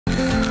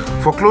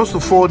For close to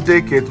 4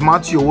 decades,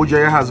 Matthew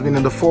Owojaiye has been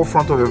in the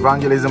forefront of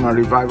evangelism and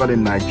revival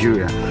in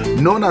Nigeria.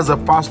 Known as a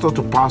pastor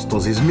to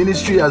pastors, his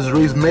ministry has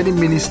raised many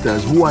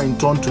ministers who are in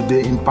turn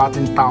today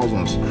imparting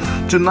thousands.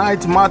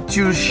 Tonight,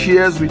 Matthew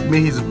shares with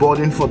me his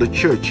burden for the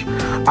church,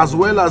 as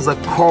well as a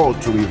call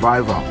to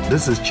revival.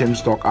 This is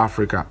Chimstalk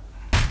Africa.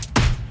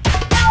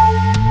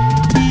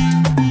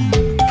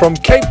 From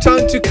Cape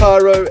Town to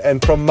Cairo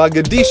and from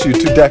Mogadishu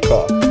to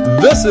Dakar,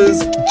 this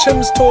is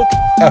Chimstalk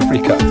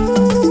Africa.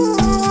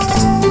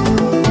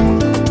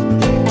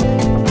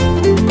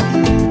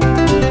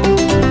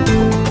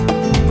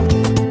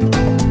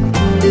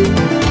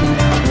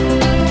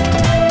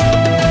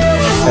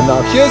 And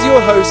now here's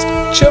your host,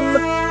 Chim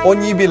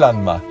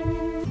Onyibilanma.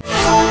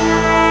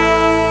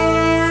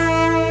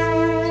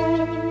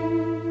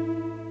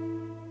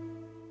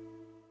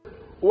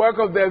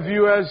 Welcome, dear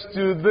viewers,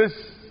 to this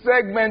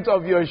segment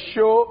of your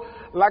show.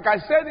 Like I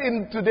said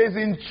in today's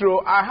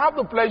intro, I have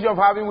the pleasure of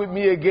having with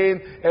me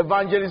again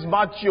evangelist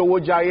Matthew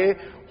Owojaiye,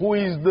 who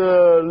is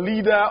the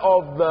leader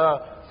of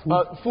the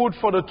Food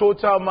for the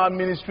Total Man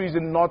Ministries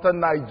in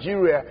northern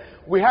Nigeria.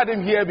 We had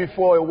him here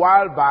before a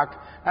while back,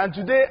 and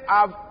today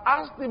I've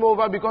asked him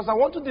over because I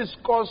want to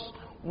discuss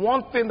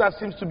one thing that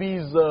seems to be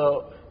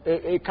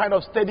a kind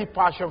of steady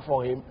passion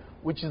for him,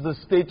 which is the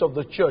state of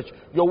the church.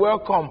 You're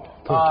welcome,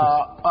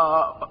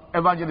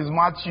 Evangelist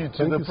Matthew,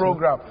 to the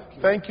program.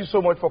 Thank you so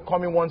much for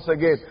coming once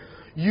again.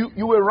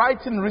 You were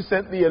writing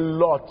recently a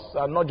lot,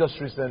 not just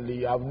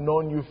recently. I've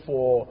known you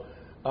for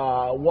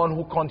one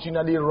who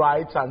continually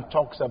writes and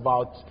talks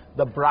about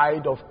the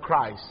bride of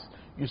Christ.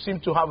 You seem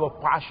to have a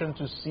passion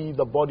to see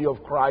the body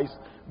of Christ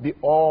be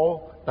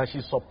all that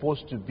she's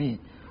supposed to be.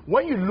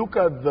 When you look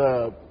at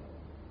the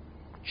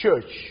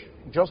church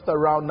just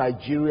around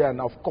Nigeria and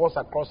of course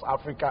across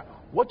Africa,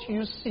 what do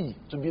you see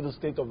to be the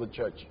state of the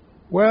church?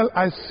 Well,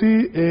 I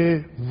see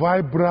a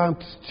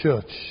vibrant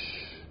church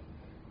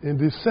in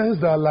the sense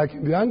that,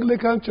 like the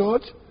Anglican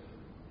church,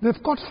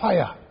 they've caught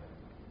fire.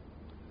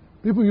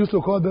 People used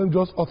to call them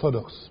just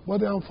Orthodox, but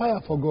they're on fire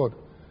for God.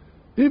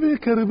 Even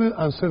Cherubim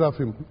and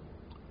Seraphim,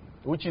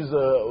 which is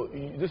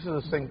this is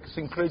a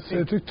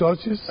syncretic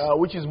churches,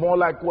 which is more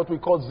like what we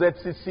call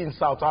ZCC in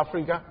South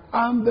Africa.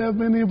 And they've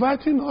been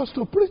inviting us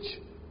to preach.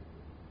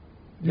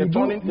 They're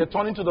turning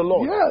to the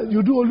Lord. Yeah,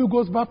 you do Holy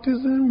Ghost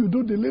baptism, you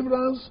do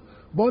deliverance,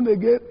 born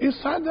again,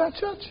 inside their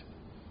church.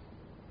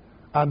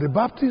 And the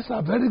Baptists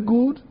are very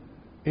good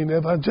in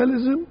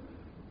evangelism.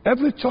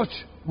 Every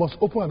church must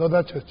open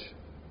another church.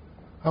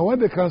 And when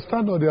they can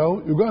stand on their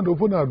own, you go and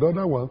open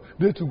another one,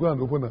 they too go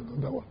and open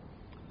another one.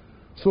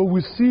 So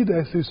we see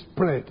there's a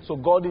spread. So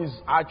God is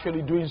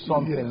actually doing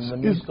something in the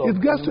midst of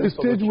it gets to a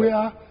stage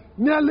where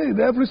nearly in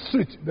every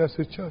street there's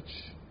a church.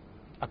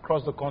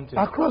 Across the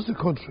continent. Across the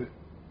country.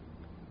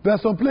 There are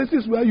some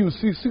places where you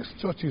see 6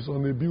 churches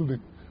on a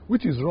building,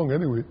 which is wrong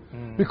anyway,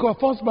 because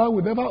First Bank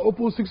will never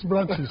open 6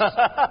 branches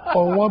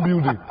on one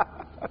building.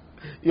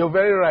 You're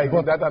very right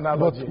in that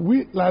analogy.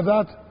 But like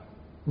that,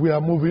 we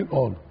are moving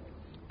on.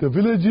 The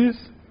villages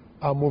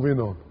are moving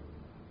on.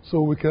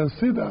 So we can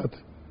see that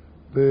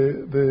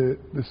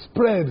the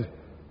spread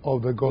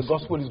of the gospel. The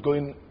gospel is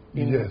going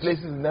in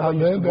places never and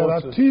used then to there go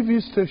are to.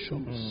 TV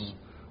stations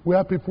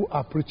where people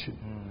are preaching.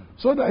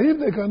 So that if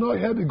they cannot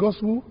hear the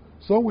gospel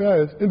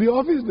somewhere else, in the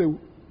office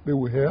they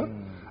will hear.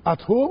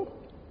 At home,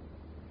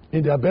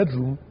 in their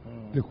bedroom,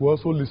 they could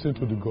also listen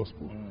to the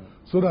gospel.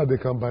 So that they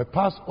can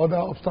bypass other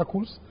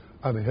obstacles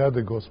and hear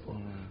the gospel.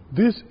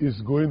 This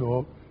is going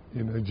on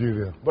in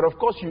Nigeria. But of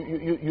course,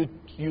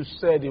 you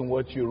said in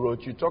what you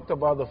wrote, you talked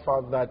about the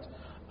fact that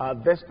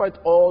despite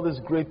all these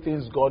great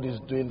things God is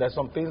doing, there's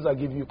some things that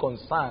give you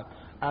concern.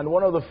 And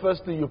one of the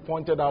first things you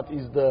pointed out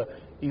is the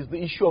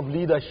issue of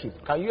leadership.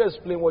 Can you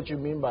explain what you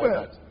mean by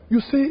that? You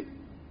see,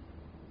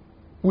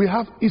 we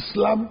have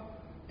Islam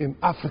in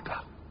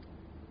Africa,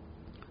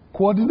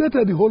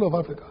 coordinated the whole of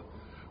Africa.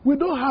 We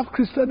don't have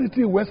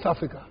Christianity in West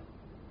Africa.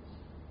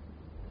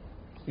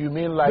 You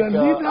mean like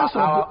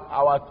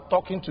our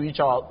talking to each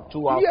other,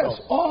 to ourselves?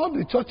 Yes, all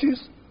the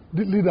churches,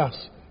 the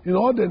leaders in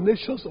all the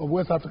nations of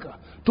West Africa,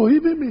 to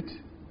even meet,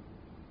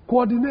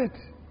 coordinate,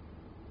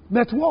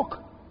 network,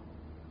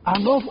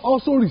 and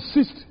also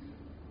resist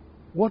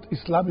what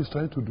Islam is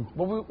trying to do.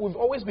 But we've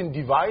always been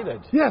divided.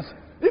 Yes,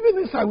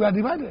 even inside we are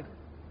divided.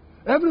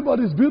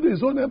 Everybody's building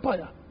his own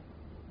empire.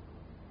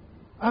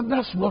 And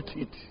that's not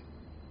it.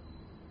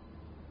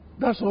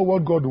 That's not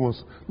what God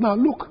wants. Now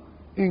look,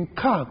 in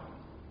Khan,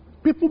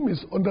 people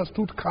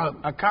misunderstood Khan.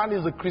 And Khan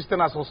is the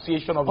Christian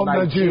Association of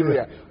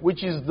Nigeria,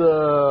 which is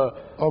the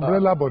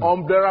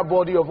umbrella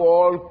body of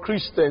all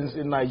Christians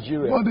in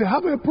Nigeria. But they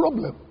have a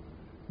problem.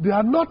 They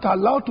are not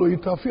allowed to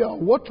interfere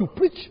on what you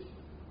preach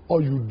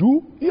or you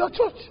do in your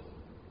church.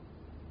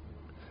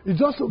 It's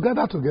just to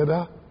gather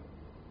together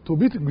to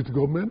meet with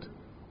government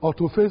or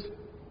to face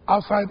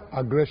outside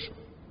aggression.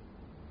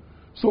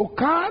 So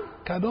Khan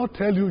cannot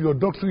tell you your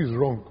doctrine is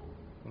wrong.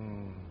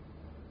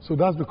 So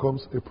that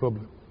becomes a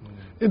problem.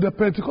 In the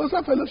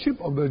Pentecostal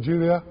Fellowship of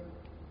Nigeria,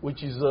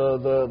 which is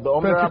the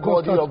umbrella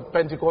body of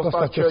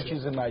Pentecostal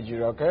churches in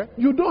Nigeria, okay?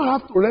 You don't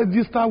have to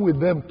register with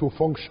them to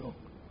function.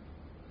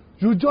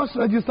 You just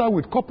register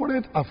with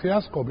Corporate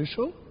Affairs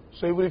Commission.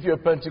 So even if you're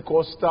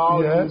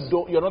Pentecostal, Yes.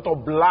 you're not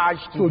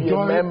obliged to be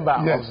a member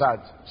Yes. of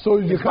that. So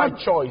It's by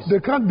choice. They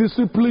can't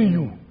discipline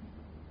you.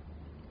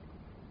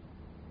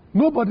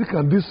 Nobody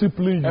can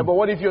discipline you. Yeah, but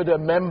what if you're the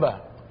member?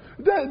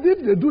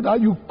 If they do that,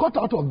 you cut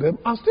out of them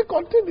and still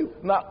continue.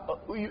 Now,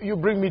 you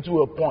bring me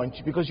to a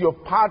point because you're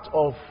part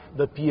of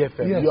the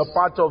PFM. Yes. You're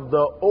part of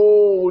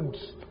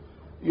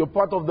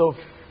the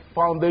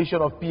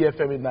foundation of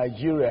PFM in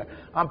Nigeria.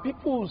 And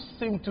people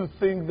seem to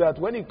think that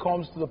when it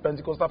comes to the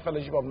Pentecostal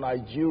Fellowship of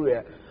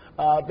Nigeria,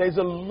 there's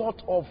a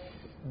lot of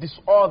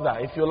disorder,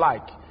 if you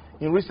like.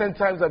 In recent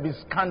times, there have been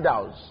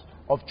scandals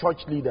of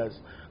church leaders.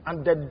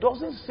 And there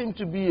doesn't seem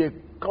to be a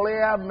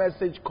clear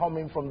message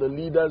coming from the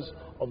leaders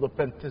of the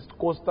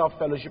Pentecostal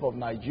Fellowship of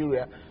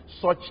Nigeria,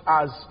 such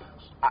as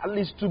at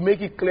least to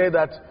make it clear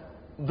that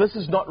this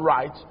is not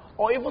right,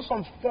 or even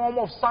some form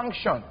of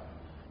sanction.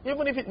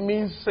 Even if it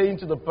means saying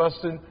to the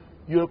person,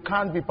 you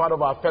can't be part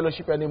of our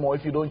fellowship anymore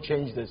if you don't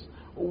change this.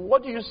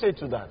 What do you say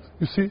to that?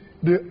 You see,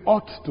 they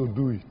ought to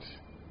do it.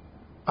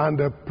 And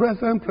the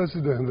present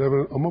president,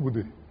 Reverend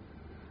Omobude,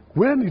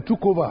 when he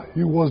took over,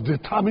 he was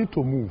determined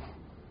to move.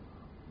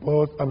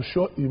 But I'm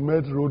sure he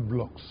met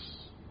roadblocks.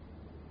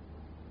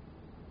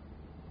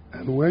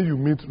 And when you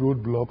meet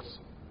roadblocks,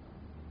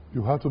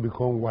 you have to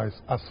become wise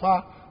as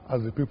far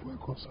as the people are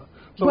concerned.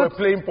 So we're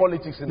playing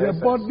politics in that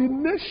sense. But the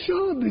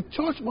nation, the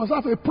church must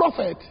have a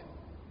prophet.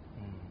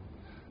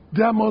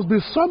 There must be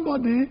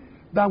somebody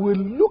that will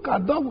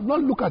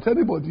not look at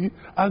anybody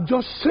and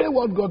just say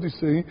what God is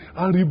saying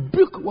and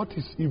rebuke what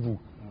is evil.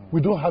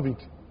 We don't have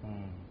it.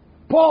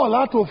 Paul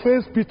had to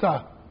face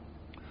Peter.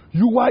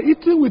 You were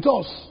eating with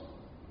us.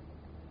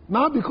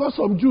 Now because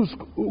some Jews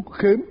who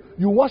came,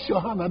 you wash your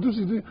hand and do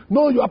something.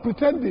 No, you are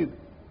pretending.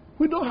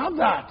 We don't have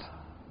that.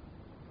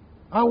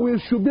 And we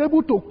should be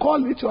able to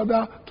call each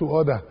other to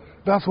order.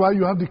 That's why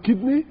you have the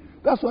kidney.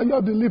 That's why you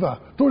have the liver.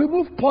 To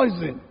remove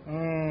poison.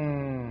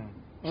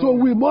 So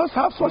we must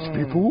have such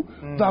people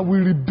that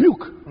will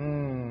rebuke.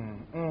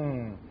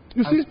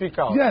 You see? Speak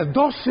out. Yes,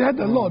 thus said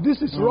the Lord.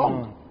 This is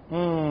wrong.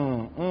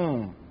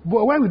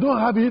 But when we don't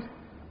have it,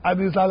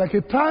 and it's like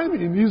a time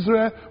in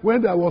Israel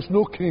when there was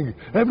no king.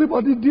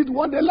 Everybody did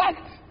what they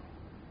liked.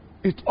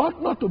 It ought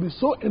not to be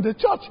so in the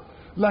church.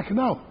 Like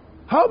now,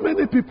 how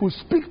many people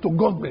speak to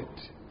government?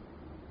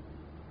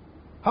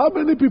 How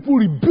many people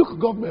rebuke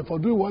government for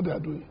doing what they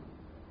are doing?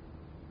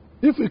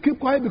 If we keep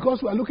quiet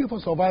because we are looking for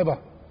survivor,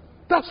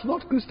 that's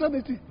not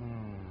Christianity.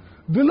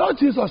 The Lord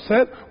Jesus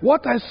said,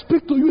 what I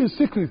speak to you in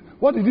secret,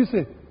 what did he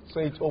say?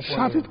 Say it openly.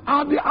 Shout it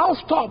at the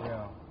housetop.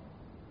 Yeah.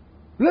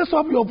 Raise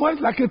up your voice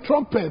like a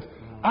trumpet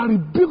and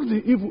rebuke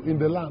the evil in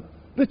the land.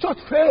 The church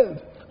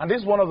failed. And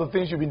this is one of the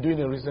things you've been doing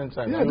in recent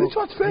times. Yeah, the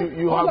church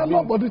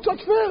failed. But the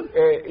church failed.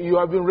 You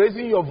have been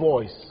raising your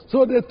voice.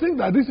 So they think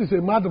that this is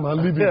a madman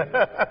living.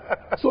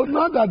 So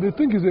now that they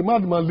think it's a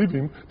madman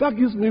living, that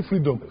gives me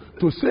freedom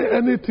to say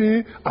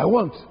anything I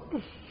want.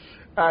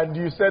 And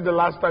you said the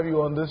last time you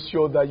were on this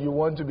show that you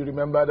want to be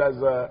remembered as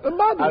a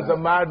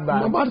madman.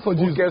 I'm mad for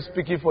who Jesus. kept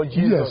speaking for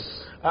Jesus.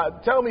 Yes.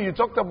 Tell me, you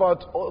talked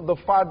about the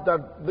fact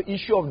that the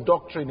issue of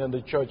doctrine in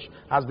the church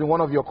has been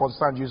one of your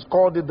concerns. You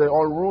called it the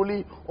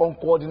unruly,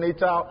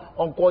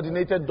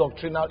 uncoordinated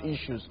doctrinal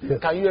issues. Yes.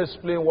 Can you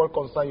explain what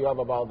concern you have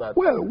about that?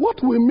 Well,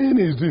 what we mean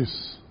is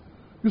this.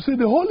 You see,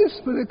 the Holy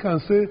Spirit can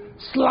say,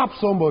 slap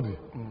somebody,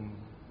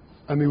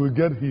 and he will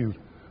get healed.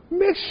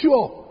 Make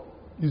sure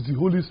it's the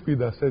Holy Spirit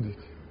that said it.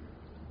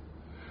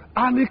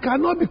 And it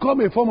cannot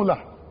become a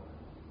formula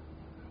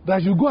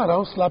that you go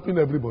around slapping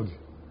everybody.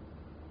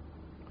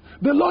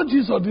 The Lord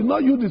Jesus did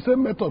not use the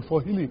same method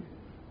for healing.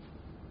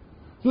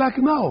 Like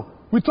now,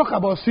 we talk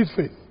about seed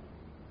faith.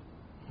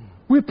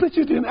 We preach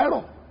it in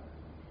error.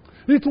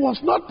 It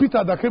was not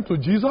Peter that came to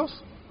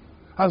Jesus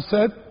and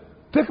said,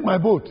 take my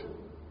boat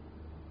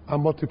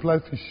and multiply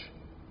fish.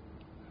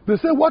 They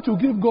say what you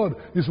give God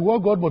is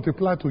what God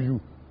multiplied to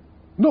you.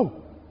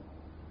 No.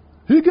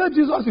 He gave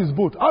Jesus his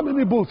boat. How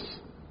many boats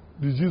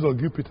did Jesus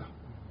give Peter?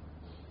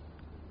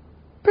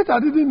 Peter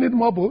didn't need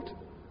more boat.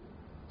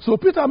 So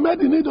Peter met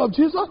the need of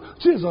Jesus.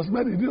 Jesus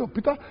met the need of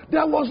Peter.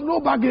 There was no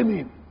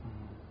bargaining.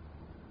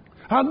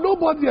 And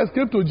nobody else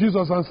came to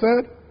Jesus and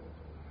said,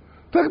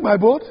 take my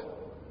boat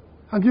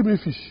and give me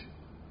fish.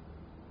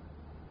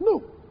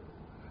 No.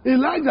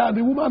 Elijah and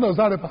the woman of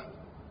Zarephath.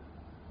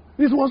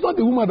 It was not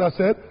the woman that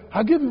said,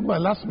 I give you my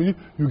last meal,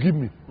 you give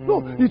me. No,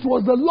 it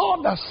was the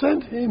Lord that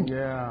sent him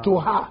to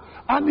her.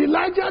 And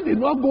Elijah did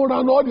not go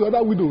around all the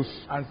other widows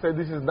and say,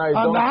 this is nice.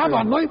 And I have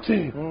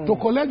anointing to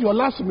collect your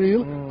last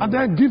meal and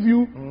then give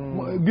you.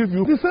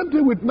 The same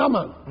thing with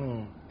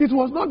Naaman. It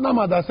was not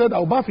Naaman that said,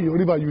 I'll bath in your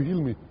river, you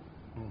heal me.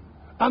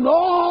 And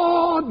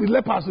all the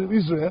lepers in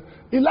Israel,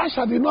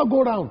 Elisha did not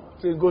go around.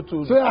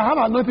 Say, I have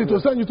anointing to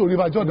send you to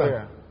River Jordan.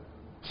 Yeah.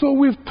 So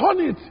we've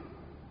turned it.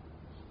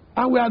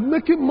 And we are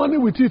making money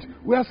with it.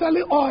 We are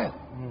selling oil.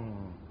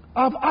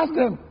 I've asked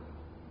them,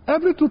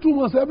 Every two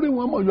months, every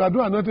 1 month, you are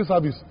doing anointing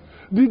service.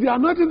 Did the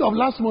anointing of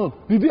last month,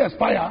 did it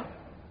expire?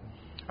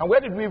 And where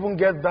did we even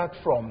get that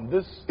from?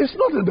 It's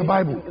not in the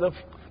Bible.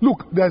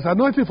 Look, there's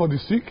anointing for the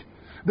sick.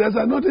 There's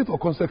anointing for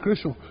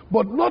consecration.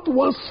 But not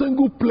one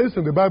single place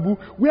in the Bible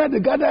where they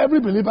gather every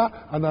believer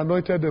and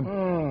anointed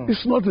them.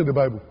 It's not in the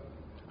Bible.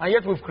 And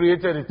yet we've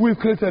created it. We've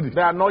created it.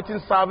 The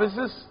anointing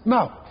services.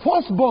 Now,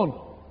 firstborn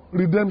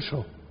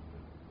redemption.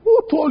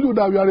 Who told you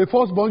that you are a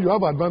firstborn, you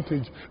have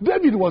advantage?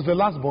 David was the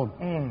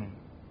lastborn.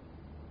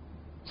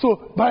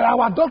 So, by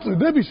our doctrine,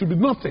 David should be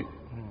nothing.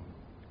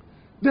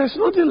 There's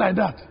nothing like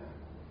that.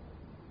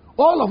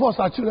 All of us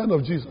are children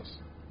of Jesus.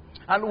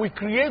 And we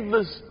create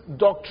these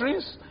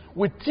doctrines,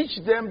 we teach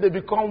them, they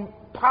become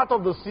part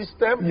of the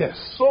system. Yes.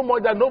 So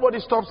much that nobody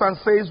stops and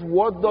says,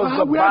 what does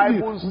the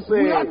Bible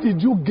say? Where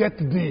did you get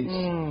this?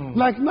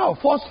 Like now,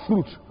 first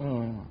fruit.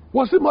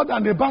 Was it more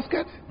than a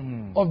basket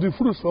of the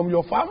fruits from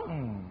your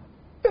farm?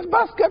 It's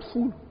basket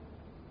full.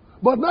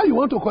 But now you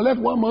want to collect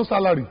 1 month's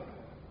salary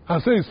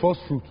and say it's first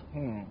fruit.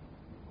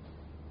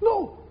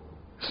 No,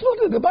 it's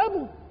not in the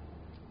Bible.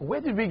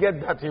 Where did we get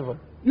that even?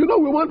 You know,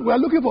 we are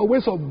looking for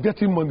ways of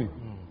getting money.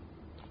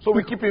 So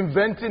we keep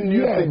inventing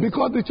new things.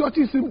 Because the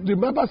churches, the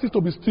members seem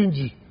to be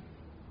stingy.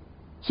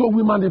 So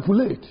we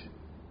manipulate.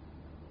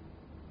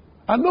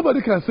 And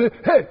nobody can say,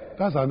 hey,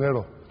 that's an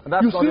error.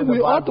 You see, we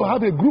ought to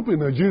have a group in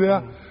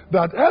Nigeria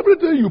that every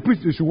day you preach,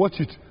 they should watch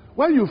it.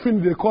 When you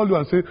finish, they call you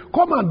and say,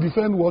 come and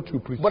defend what you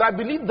preach. But I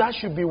believe that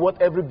should be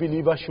what every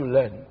believer should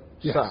learn,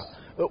 sir.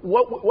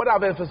 What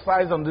I've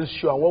emphasized on this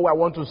show and what I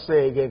want to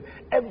say again,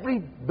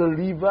 every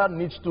believer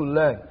needs to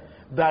learn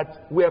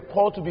that we are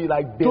called to be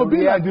like the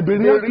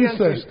Berean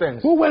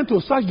Christians who went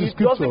to search the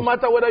scriptures. It doesn't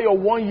matter whether you're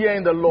 1 year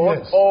in the Lord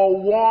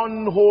or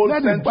one whole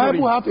century. Let the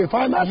Bible have a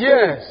final say.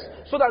 Yes.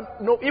 So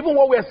that even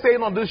what we're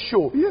saying on this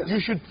show, you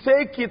should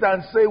take it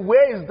and say,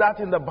 where is that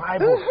in the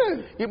Bible?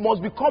 It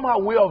must become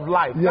our way of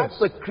life. That's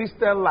the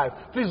Christian life.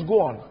 Please go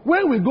on.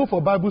 When we go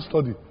for Bible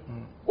study,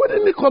 we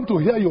didn't come to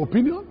hear your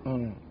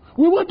opinion.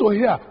 We want to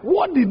hear,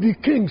 what did the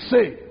king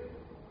say?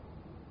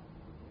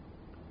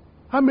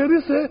 And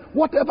Mary say,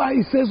 whatever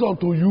he says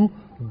unto you,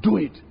 do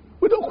it.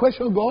 We don't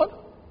question God.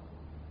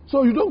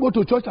 So you don't go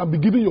to church and be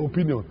giving your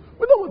opinion.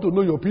 We don't want to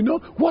know your opinion.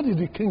 What did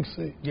the king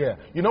say? Yeah.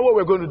 You know what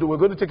we're going to do? We're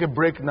going to take a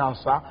break now,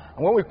 sir.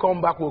 And when we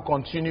come back, we'll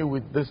continue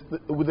with this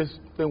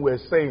thing we're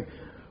saying.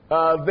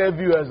 Their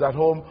viewers at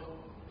home,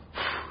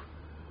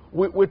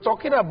 we're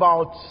talking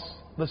about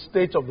the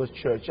state of the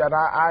church. And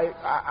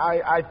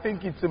I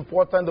think it's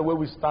important the way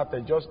we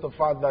started, just the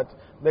fact that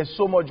there's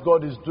so much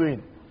God is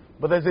doing.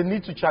 But there's a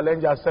need to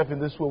challenge ourselves in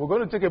this way. We're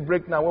going to take a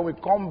break now. When we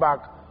come back,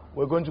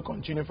 we're going to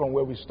continue from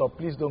where we stopped.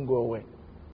 Please don't go away.